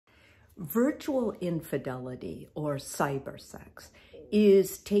Virtual infidelity or cyber sex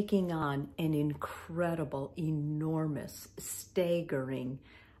is taking on an incredible, enormous, staggering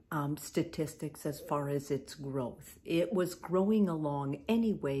statistics as far as its growth. It was growing along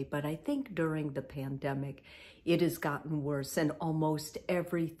anyway, but I think during the pandemic, it has gotten worse, and almost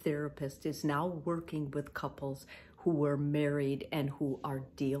every therapist is now working with couples who are married and who are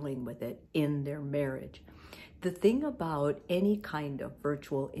dealing with it in their marriage. The thing about any kind of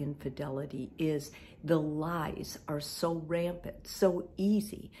virtual infidelity is the lies are so rampant, so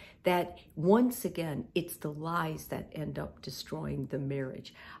easy, that once again, it's the lies that end up destroying the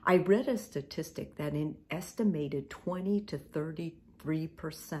marriage. I read a statistic that an estimated 20 to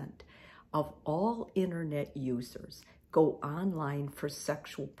 33% of all internet users go online for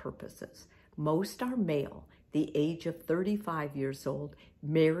sexual purposes. Most are male, the age of 35 years old,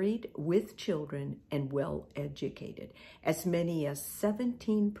 married with children and well educated. As many as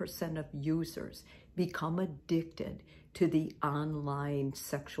 17% of users become addicted to the online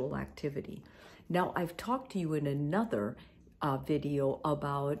sexual activity. Now, I've talked to you in another video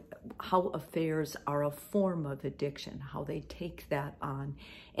about how affairs are a form of addiction, how they take that on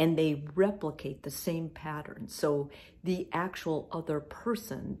and they replicate the same pattern. So the actual other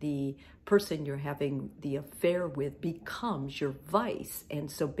person, the person you're having the affair with, becomes your vice. And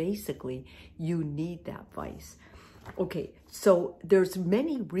so basically you need that vice. Okay, so there's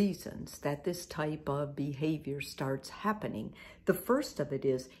many reasons that this type of behavior starts happening. The first of it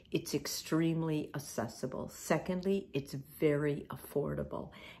is it's extremely accessible. Secondly, it's very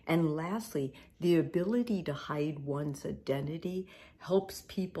affordable. And lastly, the ability to hide one's identity helps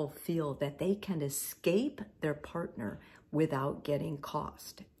people feel that they can escape their partner without getting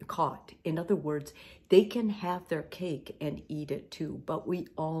caught. In other words, they can have their cake and eat it too. But we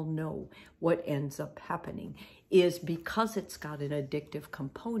all know what ends up happening is because it's got an addictive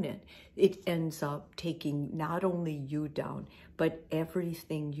component, it ends up taking not only you down, but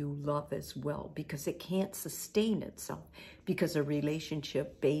everything you love as well, because it can't sustain itself, because a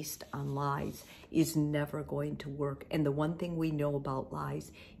relationship based on lies is never going to work. And the one thing we know about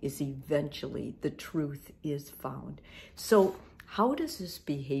lies is eventually the truth is found. So how does this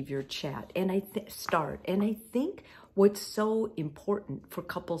behavior start? And I think what's so important for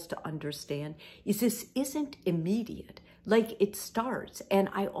couples to understand is this isn't immediate. Like, it starts, and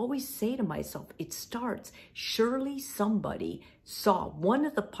I always say to myself, it starts. Surely somebody saw one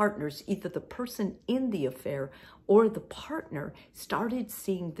of the partners, either the person in the affair or the partner, started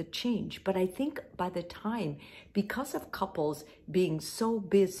seeing the change. But I think by the time, because of couples being so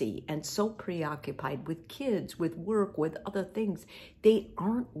busy and so preoccupied with kids, with work, with other things, they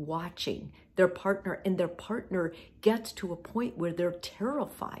aren't watching their partner, and their partner gets to a point where they're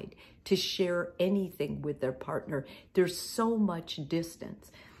terrified to share anything with their partner. There's so much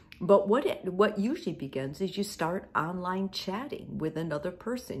distance. But what usually begins is you start online chatting with another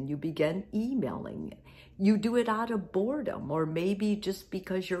person. You begin emailing. You do it out of boredom, or maybe just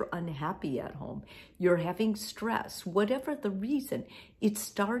because you're unhappy at home. You're having stress, whatever the reason, it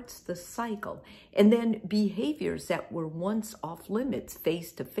starts the cycle. And then behaviors that were once off limits,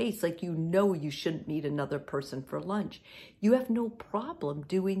 face to face, like you shouldn't meet another person for lunch. You have no problem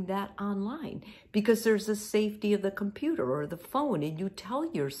doing that online because there's a safety of the computer or the phone, and you tell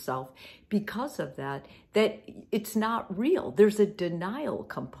yourself because of that it's not real. There's a denial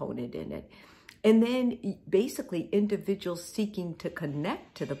component in it. And then basically individuals seeking to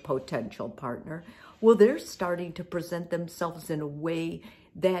connect to the potential partner, well, they're starting to present themselves in a way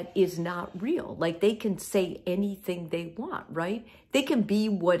that is not real. Like, they can say anything they want, right? They can be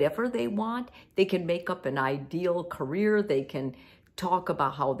whatever they want. They can make up an ideal career. They can talk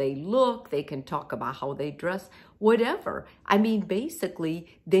about how they look. They can talk about how they dress, whatever. I mean,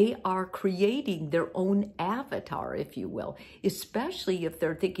 basically, they are creating their own avatar, if you will, especially if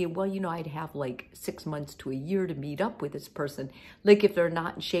they're thinking, well, I'd have like 6 months to a year to meet up with this person. Like, if they're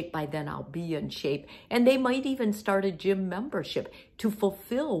not in shape by then, I'll be in shape. And they might even start a gym membership to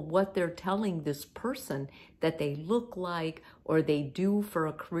fulfill what they're telling this person that they look like or they do for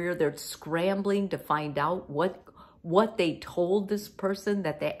a career. They're scrambling to find out what they told this person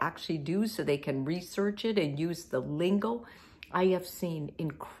that they actually do so they can research it and use the lingo. I have seen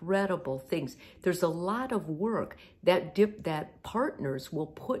incredible things. There's a lot of work that partners will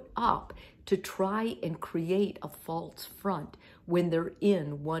put up to try and create a false front when they're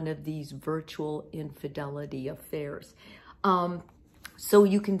in one of these virtual infidelity affairs. So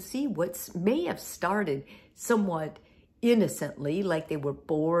you can see what may have started somewhat innocently, like they were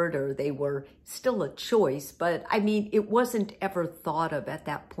bored or they were still a choice. But I mean, it wasn't ever thought of at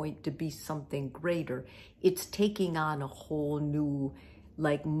that point to be something greater. It's taking on a whole new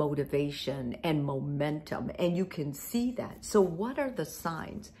like motivation and momentum, and you can see that. So what are the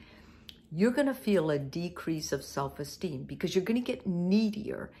signs? You're going to feel a decrease of self-esteem because you're going to get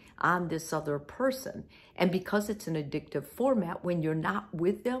needier on this other person. And because it's an addictive format, when you're not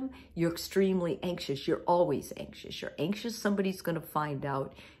with them, you're extremely anxious. You're always anxious. You're anxious somebody's going to find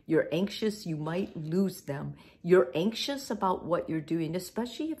out. You're anxious you might lose them. You're anxious about what you're doing,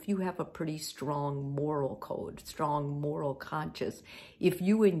 especially if you have a pretty strong moral code, strong moral conscience. If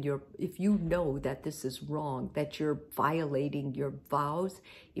you know that this is wrong, that you're violating your vows,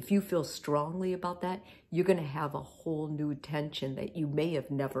 if you feel strongly about that, you're going to have a whole new tension that you may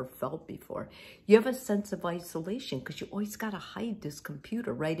have never felt before. You have a sense of isolation because you always got to hide this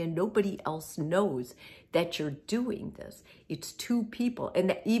computer, right? And nobody else knows that you're doing this. It's two people.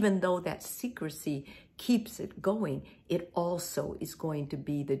 And even though that secrecy keeps it going, it also is going to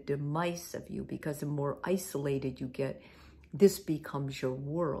be the demise of you, because the more isolated you get, this becomes your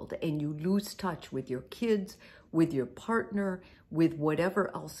world, and you lose touch with your kids, with your partner, with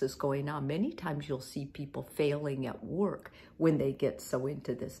whatever else is going on. Many times you'll see people failing at work when they get so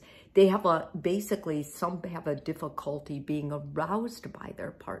into this. They have some have a difficulty being aroused by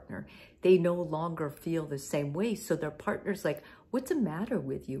their partner. They no longer feel the same way. So their partner's like, what's the matter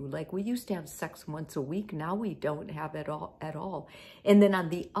with you? Like, we used to have sex once a week. Now we don't have it at all. And then on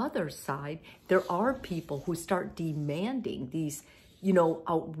the other side, there are people who start demanding these,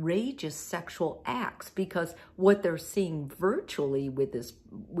 outrageous sexual acts, because what they're seeing virtually with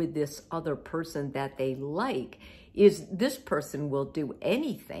this other person that they like is this person will do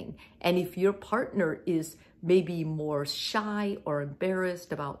anything. And if your partner is maybe more shy or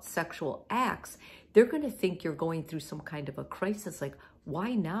embarrassed about sexual acts, they're going to think you're going through some kind of a crisis. Like,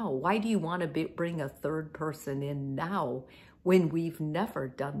 why now? Why do you want to bring a third person in now when we've never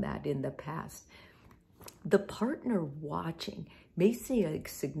done that in the past? The partner watching may see a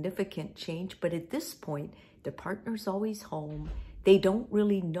significant change, but at this point, the partner's always home. They don't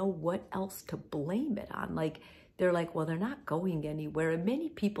really know what else to blame it on. They're like, well, they're not going anywhere. And many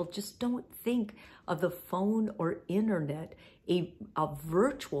people just don't think of the phone or internet, a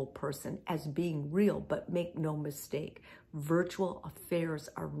virtual person, as being real. But make no mistake, virtual affairs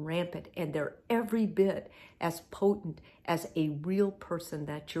are rampant, and they're every bit as potent as a real person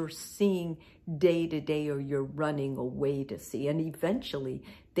that you're seeing day to day or you're running away to see. And eventually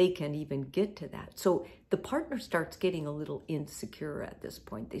they can even get to that. So the partner starts getting a little insecure at this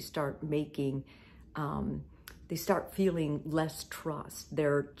point. They start they start feeling less trust.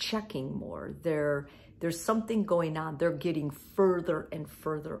 They're checking more. There's something going on. They're getting further and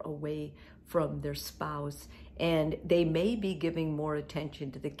further away from their spouse. And they may be giving more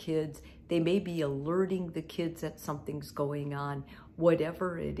attention to the kids. They may be alerting the kids that something's going on.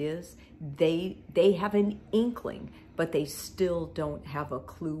 Whatever it is, they have an inkling, but they still don't have a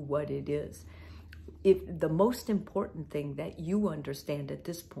clue what it is. If the most important thing that you understand at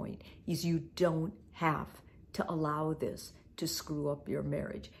this point is you don't have to allow this to screw up your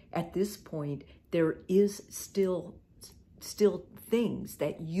marriage. At this point, there is still things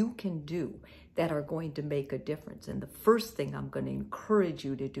that you can do that are going to make a difference. And the first thing I'm going to encourage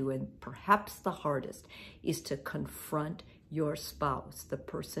you to do, and perhaps the hardest, is to confront your spouse, the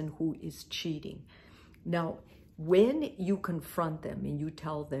person who is cheating. Now, when you confront them and you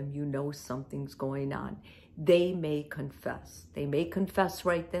tell them you know something's going on, they may confess. They may confess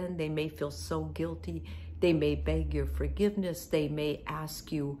right then. They may feel so guilty. They may beg your forgiveness. They may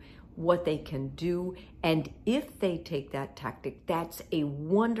ask you what they can do. And if they take that tactic, that's a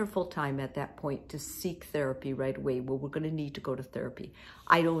wonderful time at that point to seek therapy right away. Well, we're going to need to go to therapy.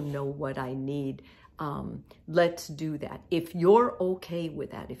 I don't know what I need. Let's do that. If you're okay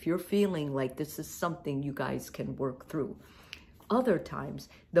with that, if you're feeling like this is something you guys can work through. Other times,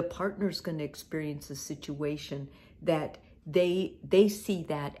 the partner's going to experience a situation that they see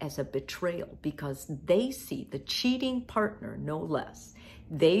that as a betrayal, because they see the cheating partner, no less.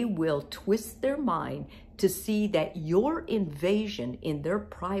 They will twist their mind to see that your invasion in their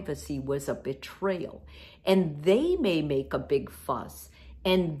privacy was a betrayal. And they may make a big fuss,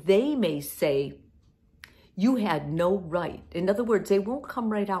 and they may say, you had no right. In other words, they won't come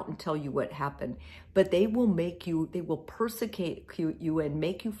right out and tell you what happened, but they will persecute you and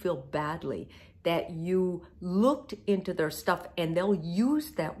make you feel badly that you looked into their stuff, and they'll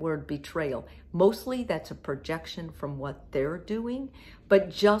use that word betrayal. Mostly that's a projection from what they're doing, but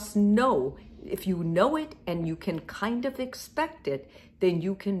just know, if you know it and you can kind of expect it, then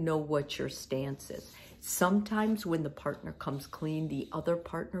you can know what your stance is. Sometimes when the partner comes clean, the other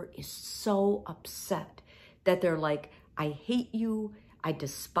partner is so upset that they're like, I hate you, I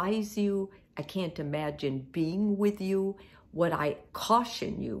despise you, I can't imagine being with you. what I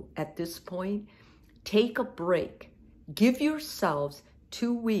caution you at this point, take a break. Give yourselves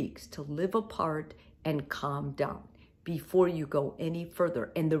 2 weeks to live apart and calm down before you go any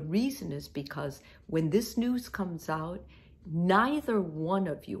further. And the reason is because when this news comes out, neither one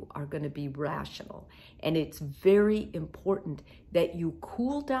of you are going to be rational. And it's very important that you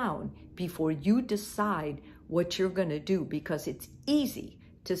cool down before you decide what you're going to do, because it's easy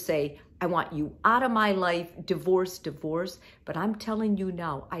to say, I want you out of my life, divorce, divorce. But I'm telling you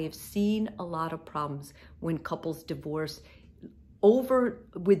now, I have seen a lot of problems when couples divorce over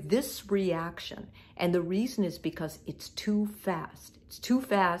with this reaction. And the reason is because it's too fast. It's too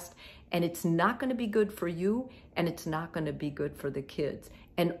fast, and it's not going to be good for you, and it's not going to be good for the kids.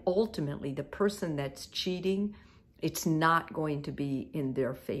 And ultimately, the person that's cheating, it's not going to be in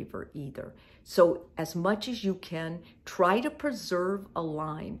their favor either. So as much as you can, try to preserve a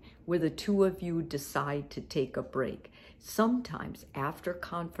line where the two of you decide to take a break. Sometimes after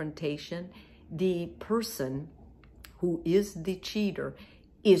confrontation, the person who is the cheater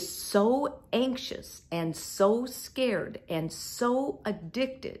is so anxious and so scared and so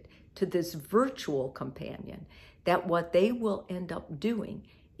addicted to this virtual companion that what they will end up doing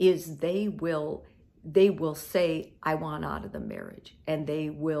is they will say, I want out of the marriage. And they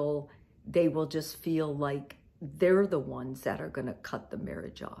will just feel like they're the ones that are going to cut the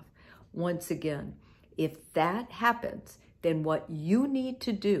marriage off. Once again, if that happens, then what you need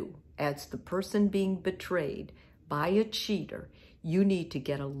to do as the person being betrayed by a cheater, you need to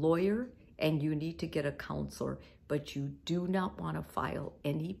get a lawyer and you need to get a counselor, but you do not want to file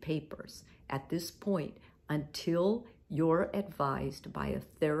any papers at this point until you're advised by a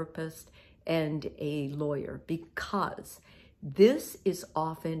therapist and a lawyer, because this is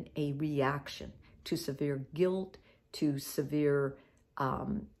often a reaction to severe guilt, to severe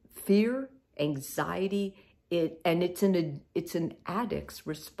fear, anxiety, it's an addict's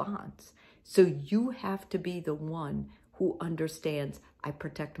response. So you have to be the one who understands, I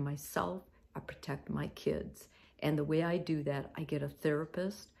protect myself, I protect my kids. And the way I do that, I get a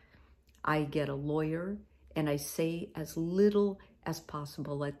therapist, I get a lawyer, and I say as little as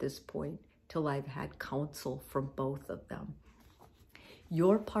possible at this point till I've had counsel from both of them.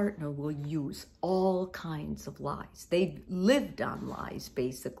 Your partner will use all kinds of lies. They've lived on lies,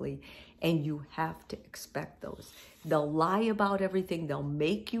 basically, and you have to expect those. They'll lie about everything. They'll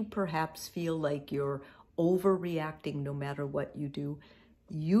make you perhaps feel like you're overreacting no matter what you do.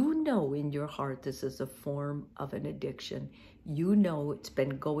 You know in your heart this is a form of an addiction. You know it's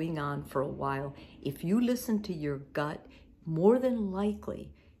been going on for a while. If you listen to your gut, more than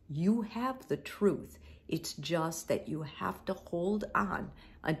likely you have the truth. It's just that you have to hold on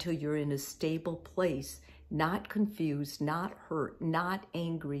until you're in a stable place, not confused, not hurt, not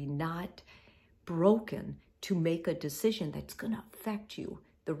angry, not broken, to make a decision that's going to affect you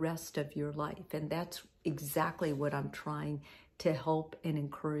the rest of your life. And that's exactly what I'm trying to help and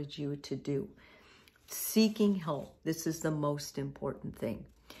encourage you to do. Seeking help, this is the most important thing.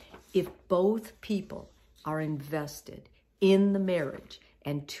 If both people are invested in the marriage,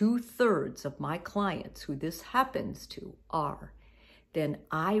 and 2/3 of my clients who this happens to are, then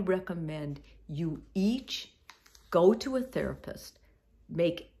I recommend you each go to a therapist,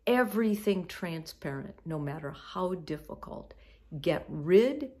 make everything transparent, no matter how difficult. Get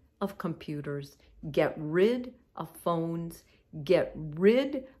rid of computers, get rid of phones, get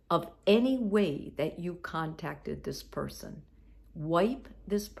rid of any way that you contacted this person. Wipe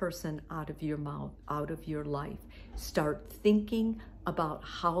this person out of your mouth, out of your life. Start thinking about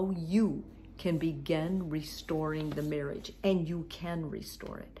how you can begin restoring the marriage, and you can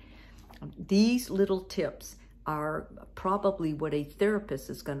restore it. These little tips are probably what a therapist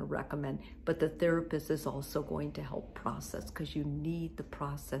is going to recommend, but the therapist is also going to help process, because you need the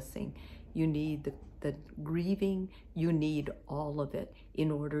processing, you need the grieving, you need all of it in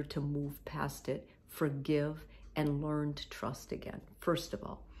order to move past it, forgive, and learn to trust again. First of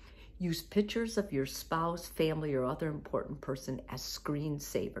all, use pictures of your spouse, family, or other important person as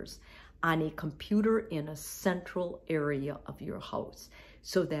screensavers on a computer in a central area of your house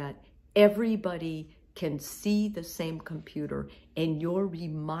so that everybody can see the same computer and you're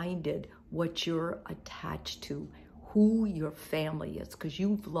reminded what you're attached to, who your family is, because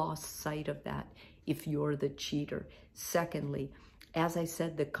you've lost sight of that if you're the cheater. Secondly, as I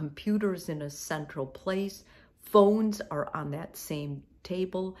said, the computer's in a central place. Phones are on that same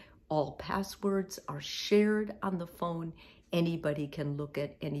table. All passwords are shared on the phone. Anybody can look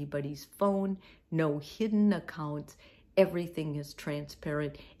at anybody's phone. No hidden accounts. Everything is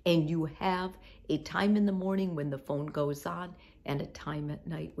transparent. And you have a time in the morning when the phone goes on and a time at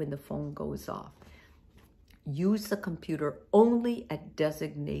night when the phone goes off. Use the computer only at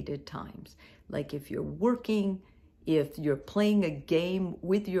designated times. Like if you're working, if you're playing a game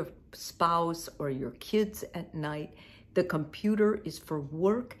with your spouse or your kids at night, the computer is for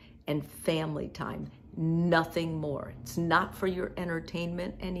work and family time, nothing more. It's not for your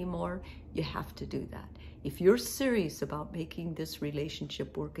entertainment anymore. You have to do that. If you're serious about making this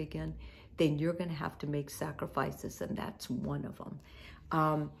relationship work again, then you're going to have to make sacrifices, and that's one of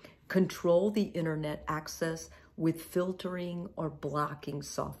them. Control the internet access with filtering or blocking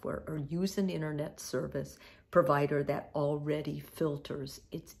software, or use an internet service provider that already filters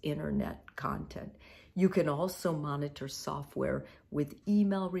its internet content. You can also monitor software with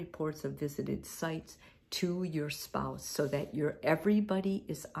email reports of visited sites to your spouse so that everybody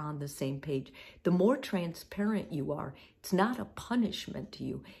is on the same page. The more transparent you are, it's not a punishment to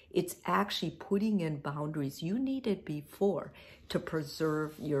you. It's actually putting in boundaries you needed before to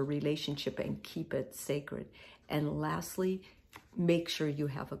preserve your relationship and keep it sacred. And lastly, make sure you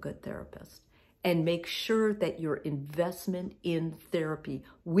have a good therapist. And make sure that your investment in therapy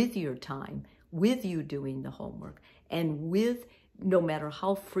with your time, with you doing the homework, and with no matter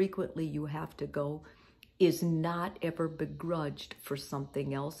how frequently you have to go, is not ever begrudged for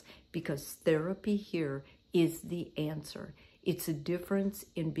something else, because therapy here is the answer. It's a difference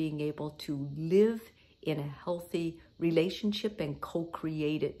in being able to live in a healthy relationship and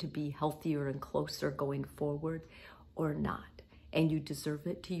co-create it to be healthier and closer going forward, or not. And you deserve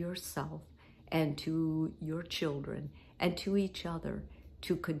it to yourself and to your children and to each other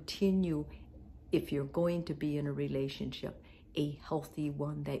to continue, if you're going to be in a relationship, a healthy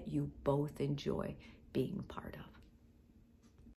one that you both enjoy being part of.